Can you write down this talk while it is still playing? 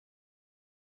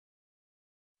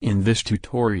In this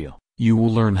tutorial, you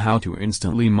will learn how to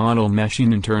instantly model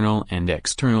meshing internal and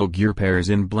external gear pairs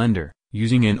in Blender,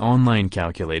 using an online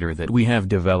calculator that we have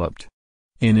developed.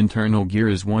 An internal gear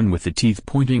is one with the teeth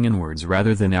pointing inwards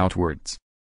rather than outwards.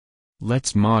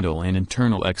 Let's model an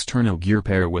internal-external gear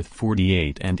pair with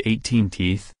 48 and 18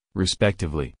 teeth,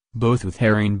 respectively, both with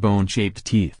herringbone-shaped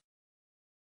teeth.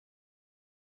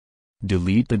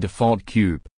 Delete the default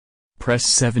cube. Press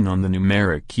 7 on the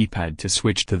numeric keypad to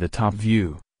switch to the top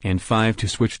view, and 5 to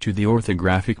switch to the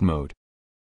orthographic mode.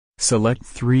 Select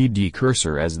 3D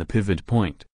cursor as the pivot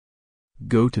point.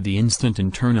 Go to the Instant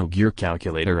Internal Gear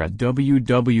Calculator at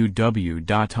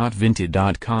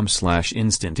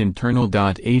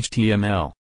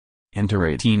www.hotvinted.com/instantinternal.html. Enter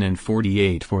 18 and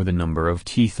 48 for the number of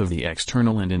teeth of the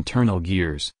external and internal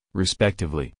gears,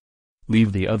 respectively.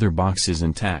 Leave the other boxes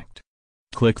intact.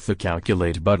 Click the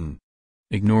Calculate button.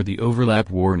 Ignore the overlap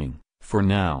warning, for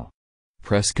now.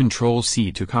 Press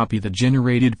Ctrl+C to copy the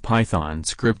generated Python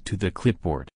script to the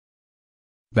clipboard.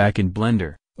 Back in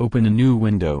Blender, open a new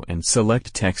window and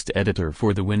select Text Editor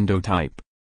for the window type.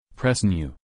 Press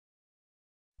New.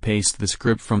 Paste the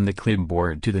script from the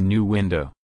clipboard to the new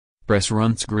window. Press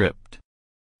Run Script.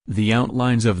 The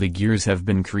outlines of the gears have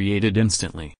been created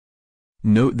instantly.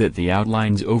 Note that the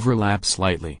outlines overlap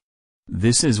slightly.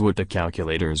 This is what the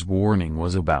calculator's warning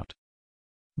was about.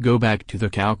 Go back to the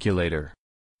calculator.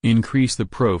 Increase the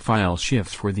profile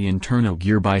shift for the internal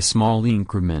gear by small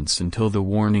increments until the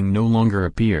warning no longer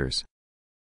appears.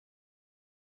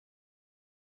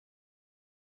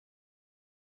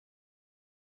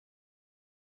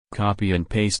 Copy and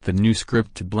paste the new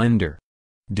script to Blender.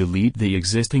 Delete the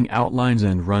existing outlines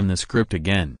and run the script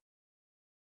again.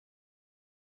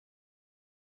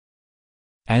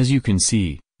 As you can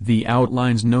see, the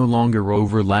outlines no longer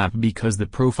overlap because the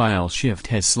profile shift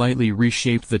has slightly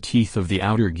reshaped the teeth of the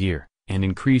outer gear, and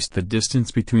increased the distance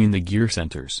between the gear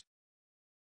centers.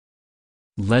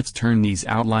 Let's turn these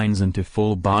outlines into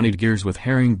full-bodied gears with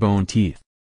herringbone teeth.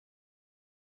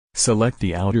 Select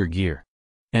the outer gear.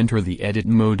 Enter the Edit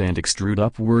mode and extrude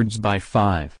upwards by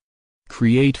 5.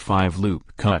 Create 5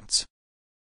 loop cuts.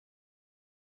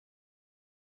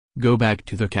 Go back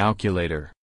to the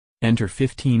calculator. Enter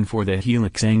 15 for the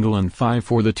helix angle and 5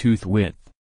 for the tooth width.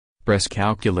 Press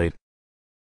Calculate.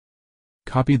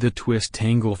 Copy the twist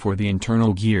angle for the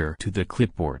internal gear to the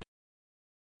clipboard.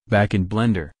 Back in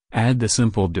Blender, add the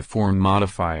simple deform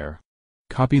modifier.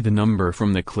 Copy the number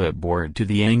from the clipboard to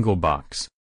the angle box.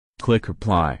 Click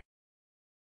Apply.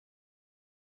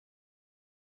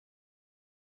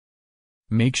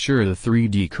 Make sure the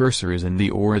 3D cursor is in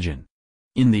the origin.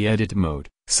 In the Edit mode,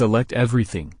 select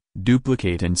everything.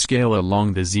 Duplicate and scale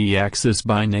along the z-axis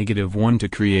by -1 to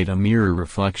create a mirror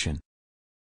reflection.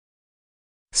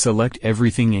 Select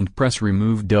everything and press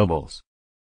Remove Doubles.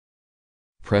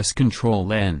 Press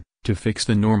Ctrl+N to fix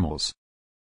the normals.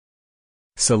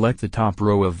 Select the top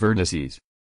row of vertices.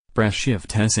 Press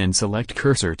Shift+S and select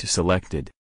Cursor to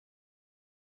Selected.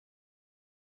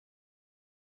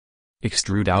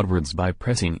 Extrude outwards by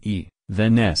pressing E,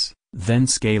 then S, then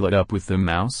scale it up with the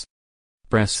mouse.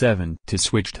 Press 7 to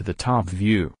switch to the top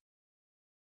view.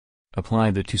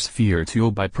 Apply the To-Sphere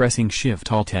tool by pressing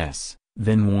Shift-Alt-S,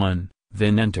 then 1,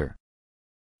 then Enter.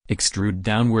 Extrude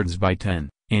downwards by 10,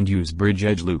 and use Bridge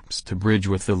Edge Loops to bridge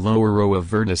with the lower row of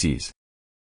vertices.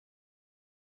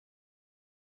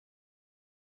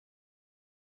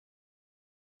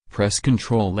 Press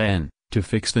Ctrl+N to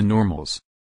fix the normals.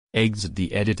 Exit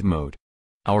the Edit mode.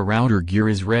 Our outer gear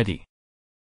is ready.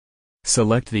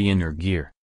 Select the inner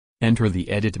gear. Enter the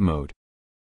Edit mode.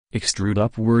 Extrude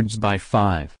upwards by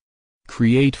 5.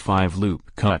 Create 5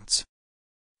 loop cuts.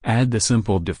 Add the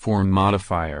simple deform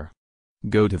modifier.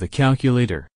 Go to the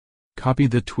calculator. Copy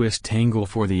the twist angle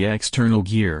for the external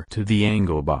gear to the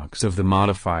angle box of the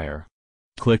modifier.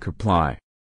 Click Apply.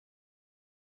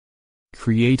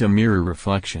 Create a mirror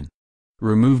reflection.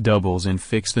 Remove doubles and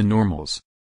fix the normals.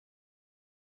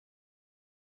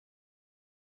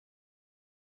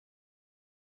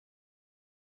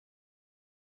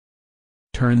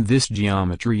 Turn this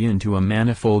geometry into a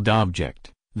manifold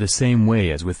object, the same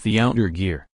way as with the outer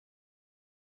gear.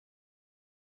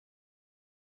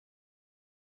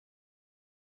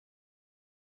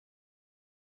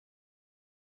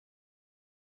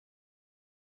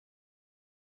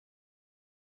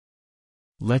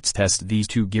 Let's test these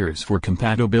two gears for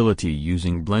compatibility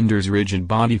using Blender's rigid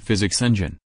body physics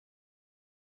engine.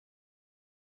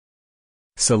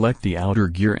 Select the outer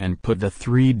gear and put the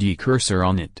 3D cursor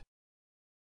on it.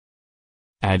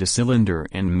 Add a cylinder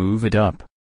and move it up.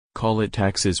 Call it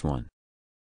Axis 1.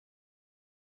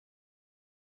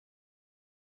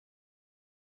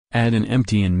 Add an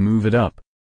empty and move it up.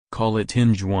 Call it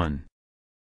hinge 1.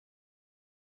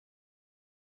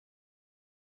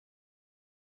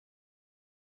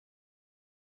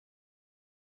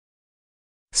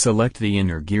 Select the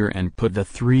inner gear and put the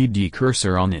 3D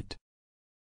cursor on it.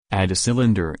 Add a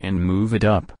cylinder and move it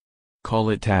up. Call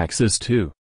it axis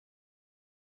 2.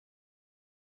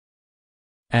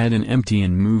 Add an empty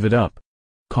and move it up.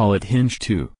 Call it hinge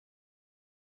 2.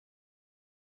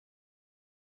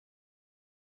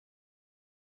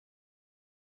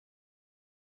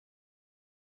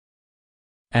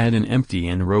 Add an empty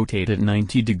and rotate it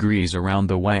 90 degrees around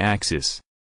the y-axis.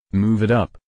 Move it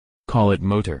up. Call it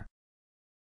motor.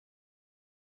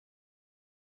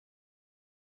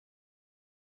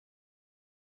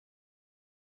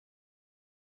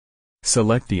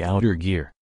 Select the outer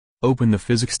gear. Open the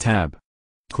Physics tab.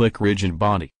 Click Rigid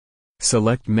Body.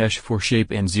 Select Mesh for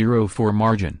Shape and 0 for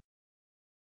Margin.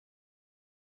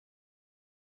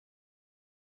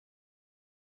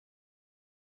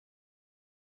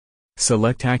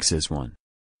 Select Axis 1.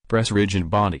 Press Rigid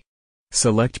Body.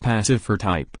 Select Passive for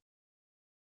Type.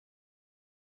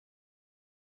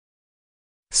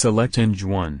 Select Hinge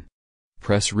 1.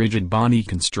 Press Rigid Body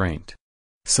Constraint.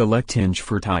 Select Hinge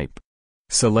for Type.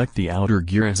 Select the outer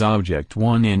gear as Object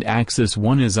 1 and Axis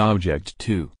 1 as Object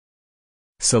 2.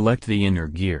 Select the inner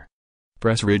gear.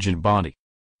 Press Rigid Body.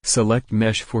 Select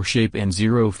Mesh for Shape and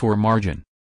 0 for Margin.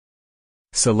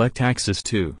 Select Axis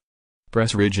 2.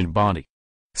 Press Rigid Body.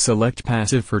 Select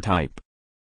Passive for Type.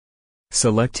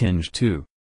 Select Hinge 2.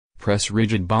 Press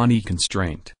Rigid Body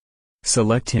Constraint.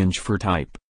 Select Hinge for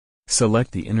Type.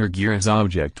 Select the inner gear as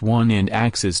Object 1 and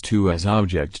Axis 2 as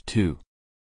Object 2.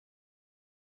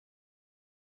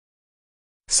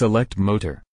 Select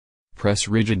Motor. Press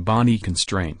Rigid Body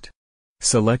Constraint.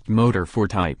 Select Motor for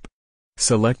Type.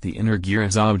 Select the inner gear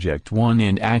as Object 1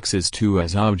 and Axis 2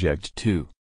 as Object 2.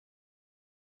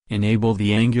 Enable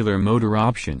the Angular Motor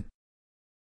option.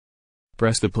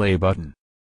 Press the play button.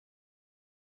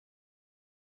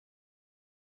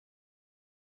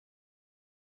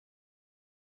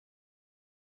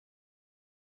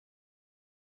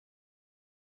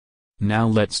 Now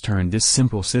let's turn this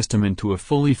simple system into a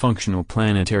fully functional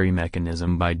planetary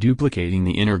mechanism by duplicating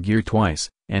the inner gear twice,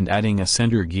 and adding a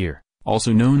center gear,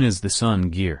 also known as the sun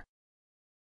gear.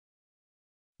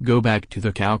 Go back to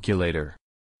the calculator.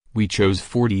 We chose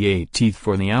 48 teeth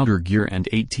for the outer gear and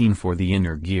 18 for the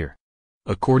inner gear.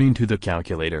 According to the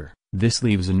calculator, this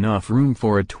leaves enough room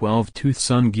for a 12-tooth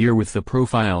sun gear with the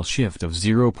profile shift of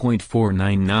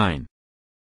 0.499.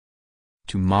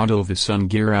 To model the sun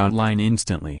gear outline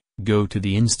instantly, go to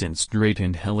the Instant Straight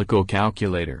and Helical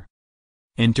calculator.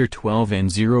 Enter 12 and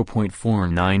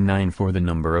 0.499 for the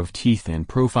number of teeth and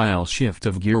profile shift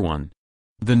of gear 1.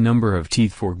 The number of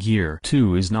teeth for gear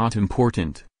 2 is not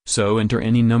important, so enter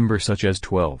any number such as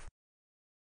 12.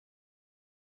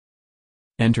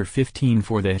 Enter 15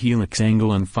 for the helix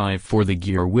angle and 5 for the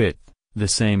gear width, the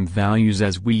same values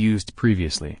as we used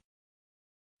previously.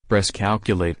 Press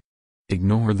Calculate.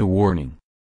 Ignore the warning.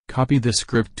 Copy the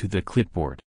script to the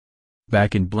clipboard.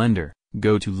 Back in Blender,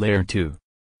 go to Layer 2.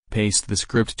 Paste the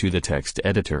script to the text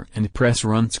editor and press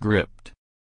Run Script.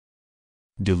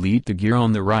 Delete the gear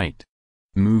on the right.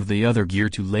 Move the other gear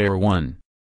to Layer 1.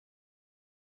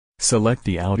 Select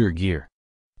the outer gear.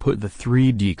 Put the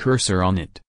 3D cursor on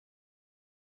it.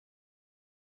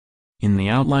 In the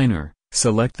outliner,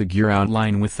 select the gear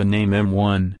outline with the name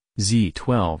M1,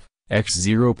 Z12, X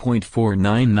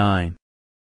 0.499.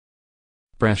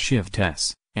 Press Shift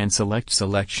S, and select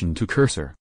Selection to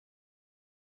Cursor.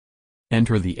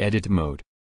 Enter the edit mode.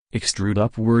 Extrude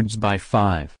upwards by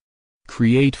 5.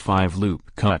 Create 5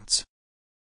 loop cuts.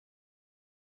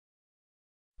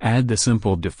 Add the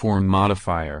simple deform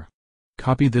modifier.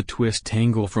 Copy the twist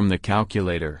angle from the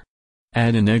calculator.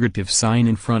 Add a negative sign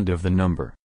in front of the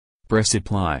number. Press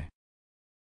Apply.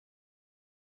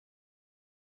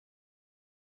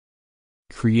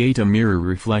 Create a mirror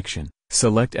reflection.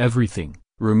 Select everything,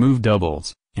 remove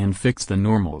doubles, and fix the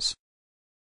normals.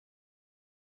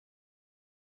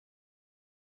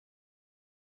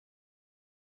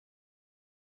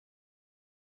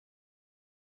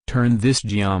 Turn this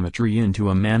geometry into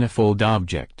a manifold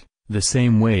object, the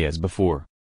same way as before.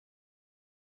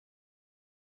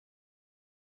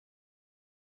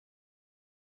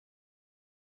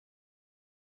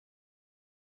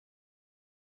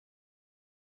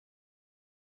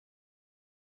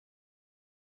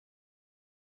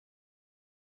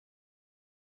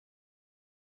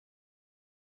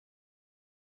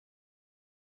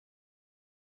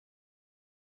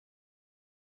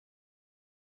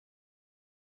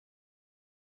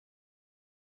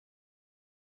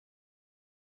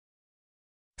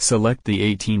 Select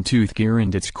the 18-tooth gear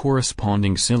and its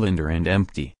corresponding cylinder and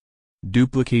empty.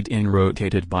 Duplicate and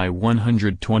rotate it by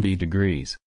 120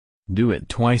 degrees. Do it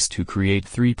twice to create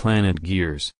 3 planet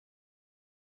gears.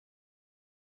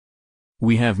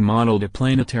 We have modeled a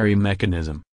planetary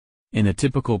mechanism. In a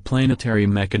typical planetary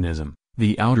mechanism,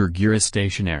 the outer gear is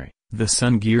stationary, the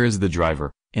sun gear is the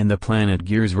driver, and the planet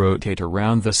gears rotate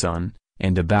around the sun,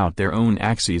 and about their own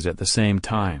axes at the same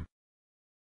time.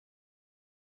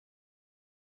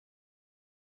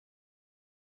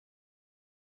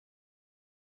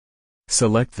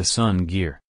 Select the sun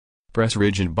gear. Press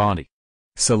rigid body.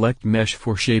 Select mesh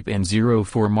for shape and 0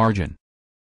 for margin.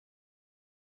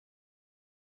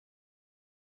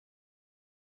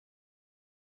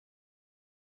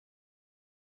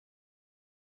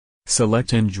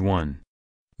 Select hinge 1.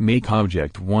 Make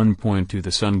object 1 point to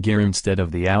the sun gear instead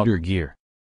of the outer gear.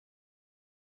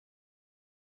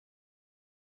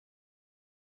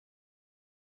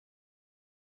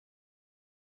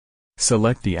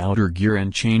 Select the outer gear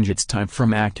and change its type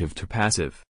from active to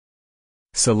passive.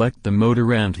 Select the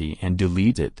motor empty and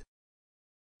delete it.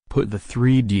 Put the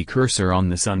 3D cursor on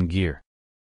the sun gear.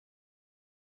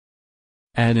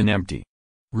 Add an empty.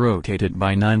 Rotate it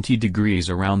by 90 degrees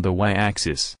around the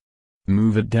y-axis.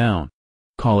 Move it down.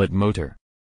 Call it motor.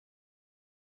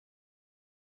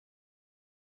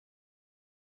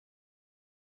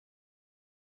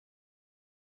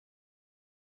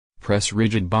 Press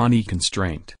rigid body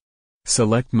constraint.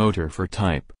 Select motor for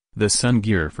type, the sun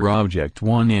gear for object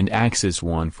 1 and axis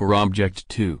 1 for object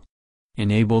 2.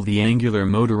 Enable the angular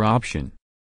motor option.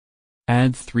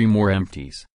 Add 3 more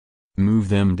empties. Move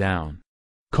them down.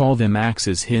 Call them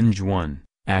axis hinge 1,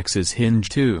 axis hinge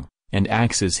 2, and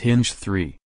axis hinge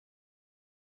 3.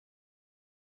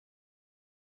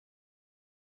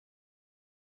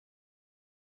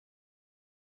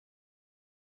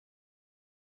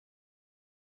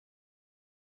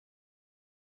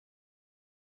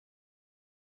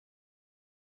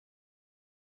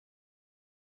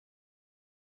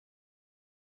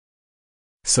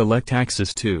 Select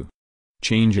axis 2.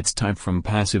 Change its type from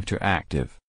passive to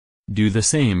active. Do the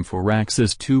same for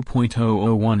axis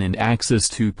 2.001 and axis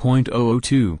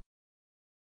 2.002.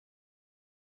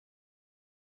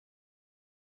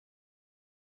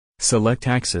 Select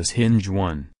axis hinge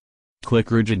 1.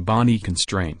 Click rigid body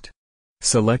constraint.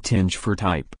 Select hinge for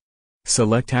type.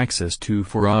 Select axis 2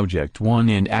 for object 1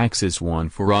 and axis 1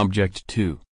 for object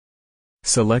 2.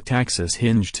 Select axis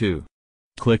hinge 2.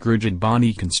 Click rigid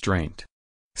body constraint.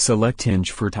 Select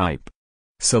hinge for type.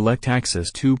 Select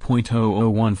axis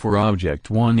 2.001 for object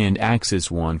 1 and axis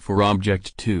 1 for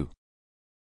object 2.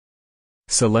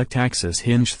 Select axis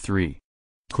hinge 3.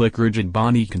 Click rigid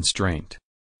body constraint.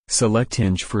 Select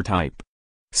hinge for type.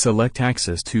 Select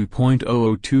axis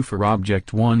 2.002 for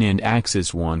object 1 and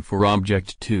axis 1 for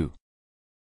object 2.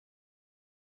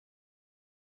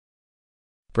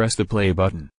 Press the play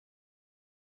button.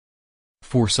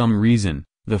 For some reason,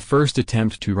 the first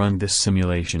attempt to run this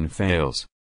simulation fails.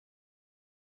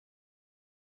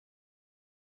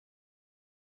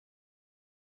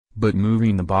 But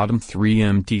moving the bottom 3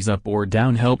 empties up or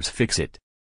down helps fix it.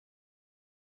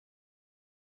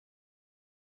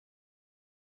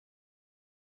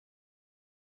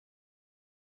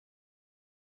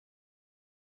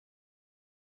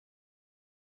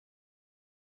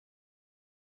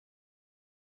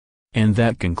 And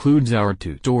that concludes our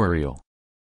tutorial.